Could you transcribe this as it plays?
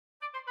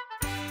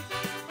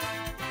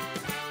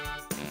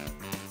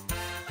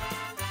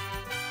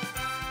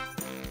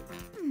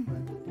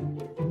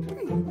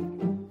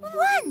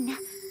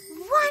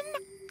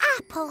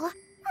apple. Oh,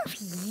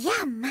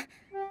 yum.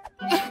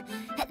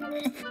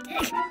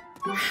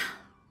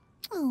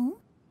 Oh.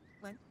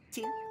 1,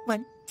 2,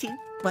 1, 2,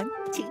 1,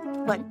 2,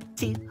 1,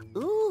 2.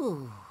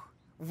 Ooh.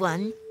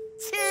 1,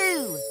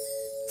 2.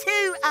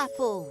 2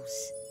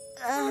 apples.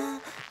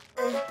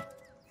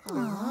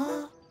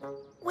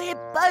 We're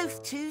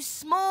both too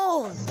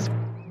small.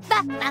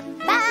 Ba, ba,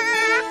 ba.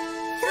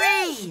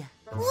 3.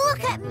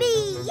 Look at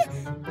me.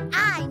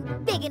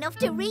 I'm big enough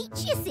to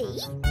reach, you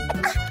see.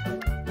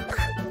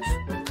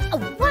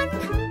 1,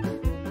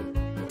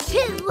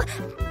 2,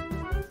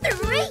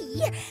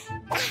 3.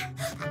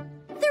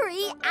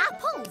 3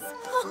 apples.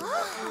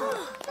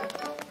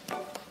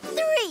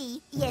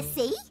 3, you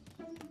see.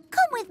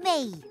 Come with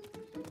me.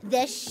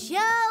 The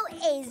show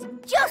is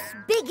just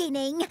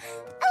beginning.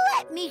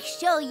 Let me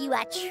show you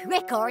a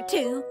trick or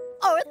 2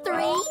 or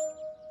 3.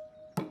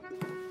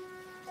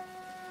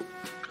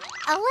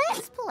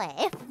 Let's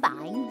play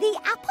Find the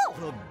Apple.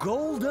 The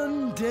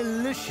golden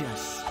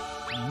delicious.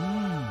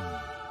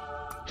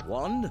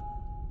 1.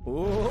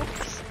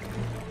 Oops.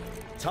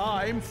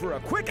 Time for a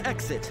quick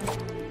exit.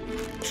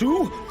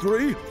 2,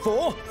 3,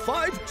 4,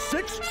 5,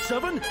 6,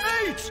 7,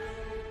 8.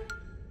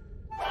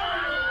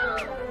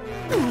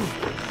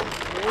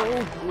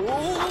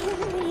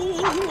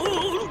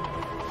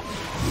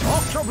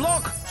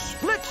 Octoblock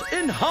split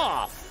in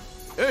half.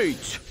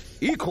 8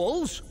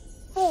 equals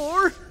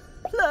 4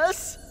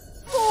 plus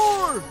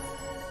 4.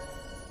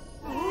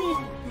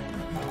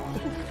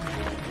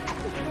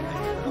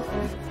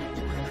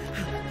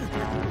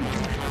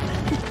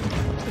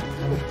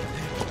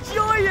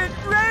 Giant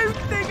road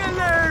thing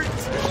alert!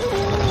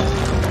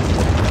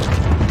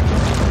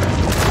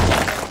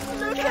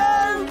 Look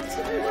out!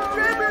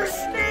 Rubber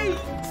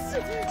snakes!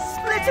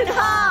 Split in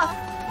half!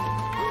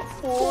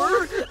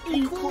 4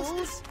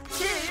 equals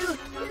 2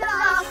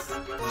 plus 2!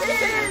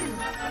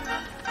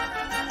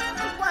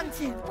 1,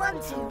 2,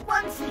 1, 2,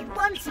 1, 2,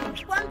 1, 2,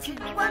 1, 2,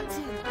 1,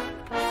 2.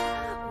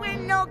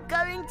 We're not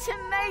going to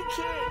make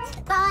it!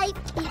 5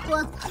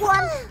 equals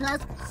 1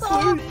 plus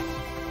 4.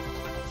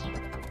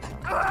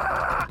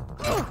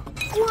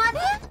 1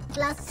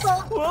 plus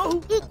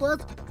 4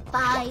 equals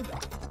 5.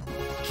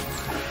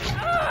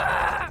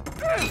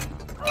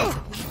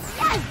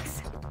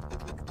 Yikes!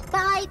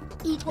 5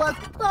 equals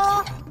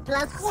 4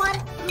 plus 1.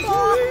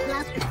 4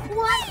 plus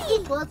 1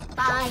 equals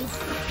 5.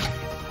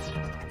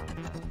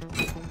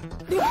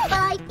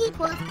 5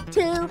 equals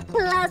 2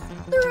 plus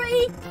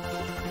 3.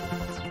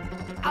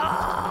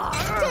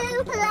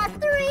 2 plus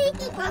 3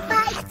 equals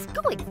 5. It's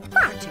going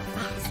far too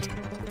fast.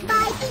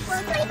 5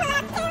 equals 3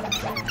 plus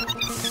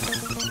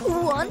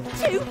 1, 2,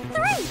 3.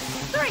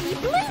 3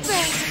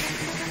 blueberries.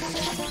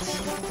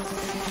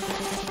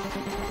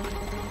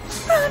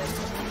 Run!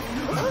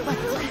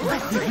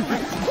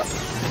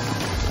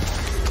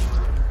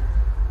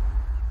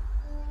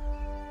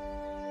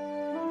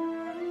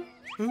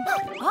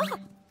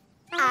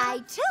 I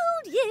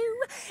told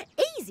you!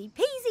 Easy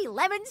peasy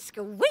lemon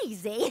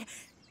squeezy.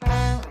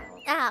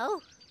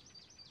 Ow.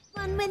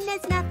 1 when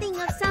there's nothing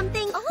or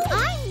something.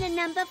 I'm the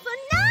number for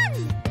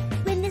none.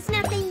 When there's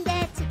nothing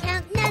there to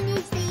count, none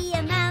is the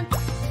amount.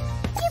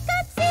 You've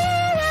got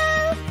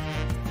 0.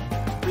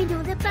 When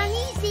all the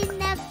bunnies in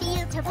the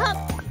field have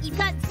hopped, you've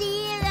got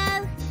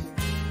 0.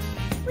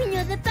 When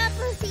all the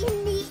bubbles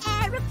in the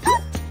air have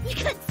popped,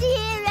 you've got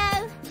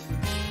 0.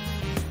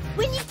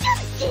 When you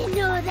jumped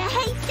in all the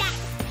haystacks,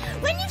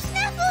 when you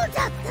snuffled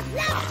up the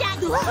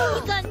flapjacks,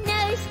 you've got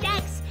no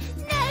stacks,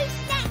 no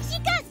stacks, you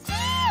got 0.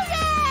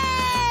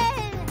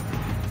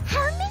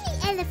 How many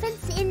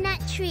elephants in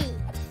that tree?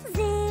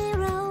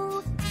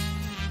 0.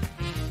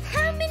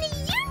 How many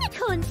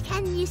unicorns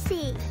can you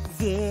see?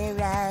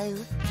 0.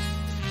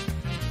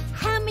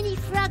 How many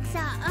frogs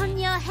are on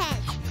your head?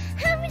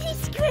 How many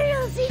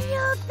squirrels in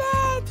your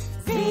bed?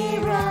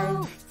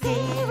 0,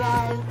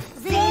 0,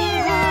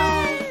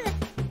 0.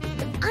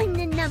 I'm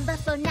the number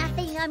for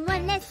nothing. I'm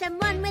 1 less than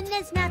 1 when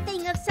there's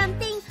nothing of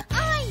something.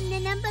 I'm the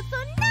number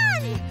for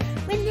none.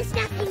 When there's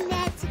nothing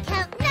there to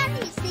count, none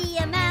is the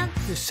amount.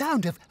 The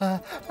sound of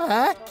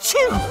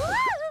chew.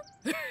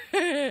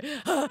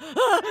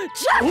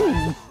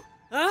 Chew!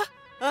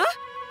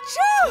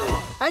 Chew!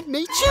 And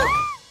me chew.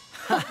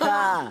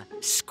 Ha!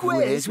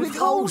 Squares with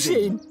holes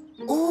in.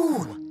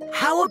 Ooh,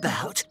 how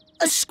about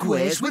a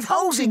squares with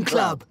holes in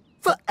club?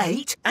 For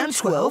 8 and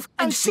 12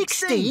 and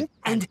 16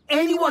 and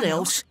anyone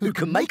else who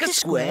can make a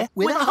square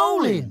with a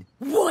hole in.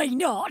 Why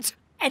not?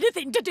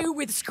 Anything to do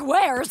with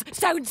squares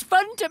sounds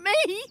fun to me.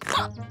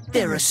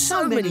 There are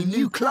so many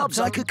new clubs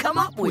I could come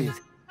up with.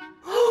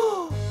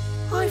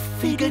 I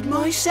figured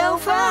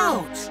myself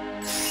out.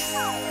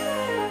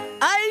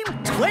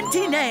 I'm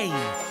 29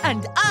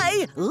 and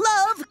I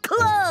love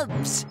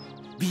clubs.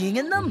 Being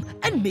in them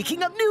and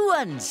making up new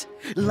ones,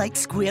 like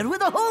Square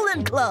with a Hole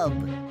in Club.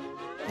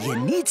 You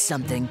need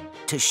something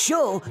to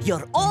show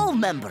you're all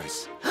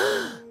members.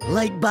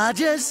 Like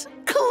badges,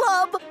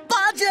 club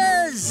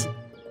badges.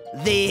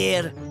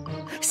 There,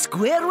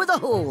 Square with a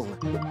hole.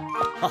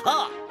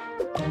 Ha-ha.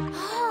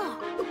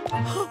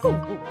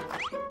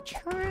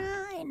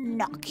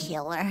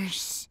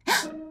 Trinoculars.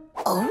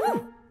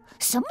 Oh,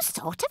 some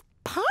sort of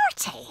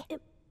party.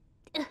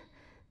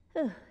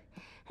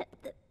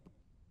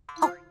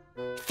 Oh,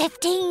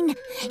 15.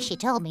 She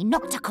told me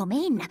not to come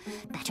in.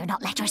 Better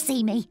not let her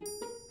see me.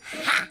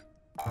 Ha!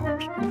 2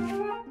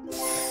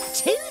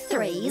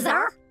 3s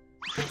are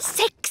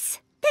 6.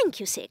 Thank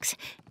you, 6.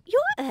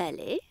 You're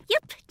early.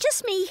 Yep,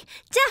 just me.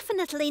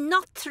 Definitely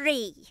not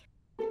 3.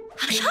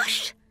 Hush,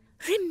 hush.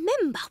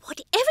 Remember,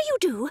 whatever you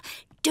do,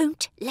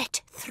 don't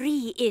let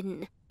 3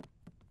 in.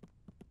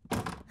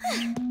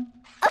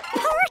 A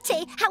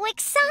party! How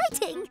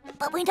exciting!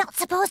 But we're not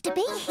supposed to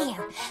be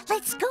here.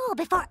 Let's go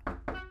before...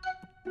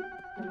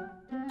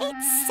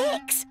 It's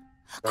 6.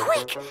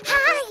 Quick,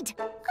 hide!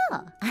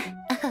 Oh.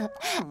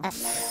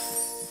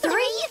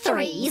 3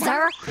 3s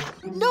are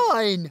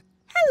 9.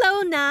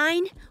 Hello,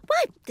 9.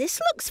 Why, this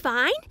looks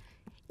fine.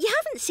 You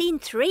haven't seen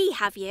 3,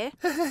 have you?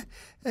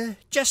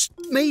 Just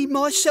me,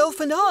 myself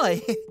and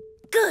I.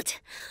 Good.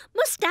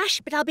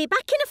 Moustache, but I'll be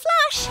back in a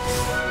flash.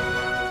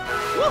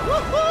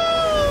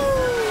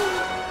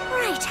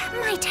 Right,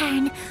 my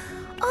turn.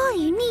 All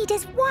you need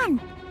is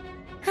 1.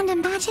 And a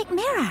magic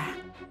mirror.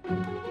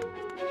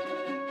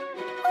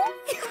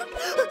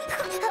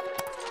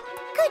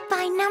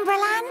 Goodbye,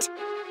 Numberland.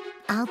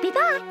 I'll be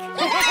back.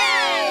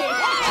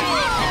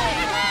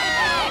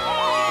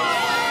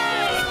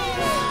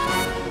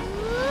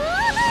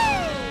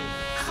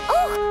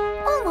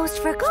 Oh, almost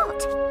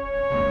forgot.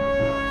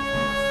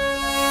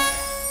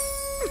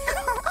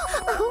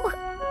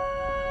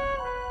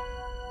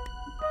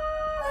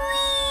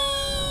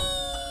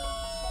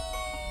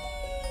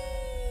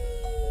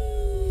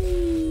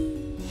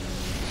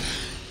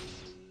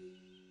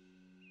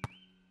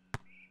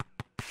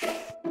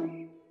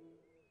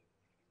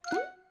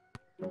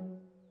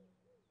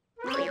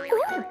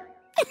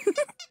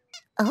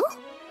 Oh,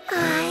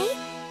 I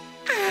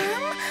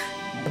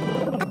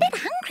am a bit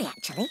hungry,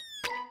 actually.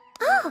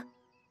 Oh,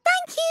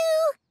 thank you.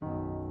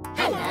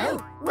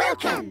 Hello,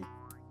 welcome.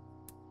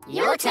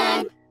 Your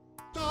turn.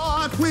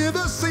 Start with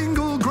a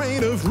single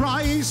grain of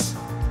rice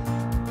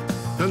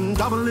and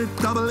double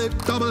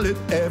it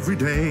every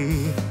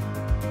day.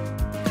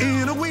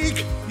 In a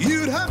week,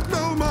 you'd have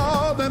no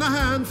more than a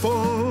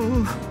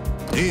handful.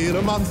 In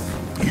a month,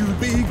 you'd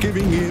be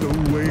giving it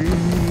away.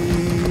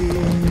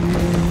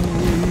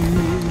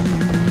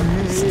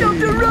 Stop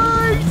the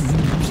rice!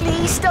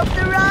 Please stop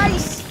the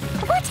rice!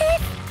 What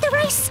if the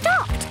rice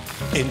stopped?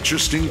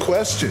 Interesting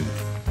question.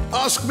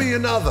 Ask me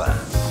another.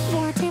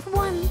 What if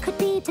 1 could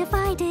be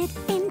divided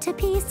into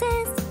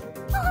pieces?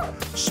 Oh.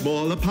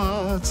 Smaller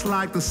parts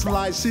like the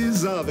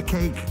slices of a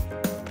cake.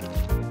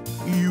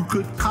 You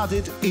could cut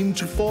it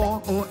into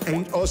 4 or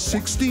 8 or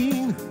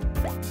 16.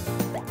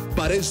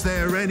 But is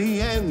there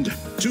any end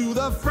to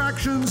the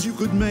fractions you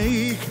could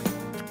make?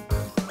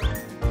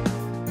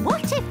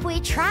 What if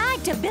we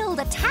tried to build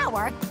a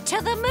tower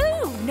to the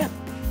moon?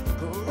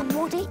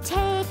 Would it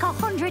take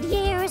 100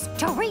 years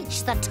to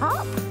reach the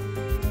top?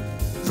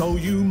 So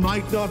you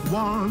might not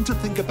want to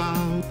think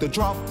about the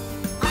drop.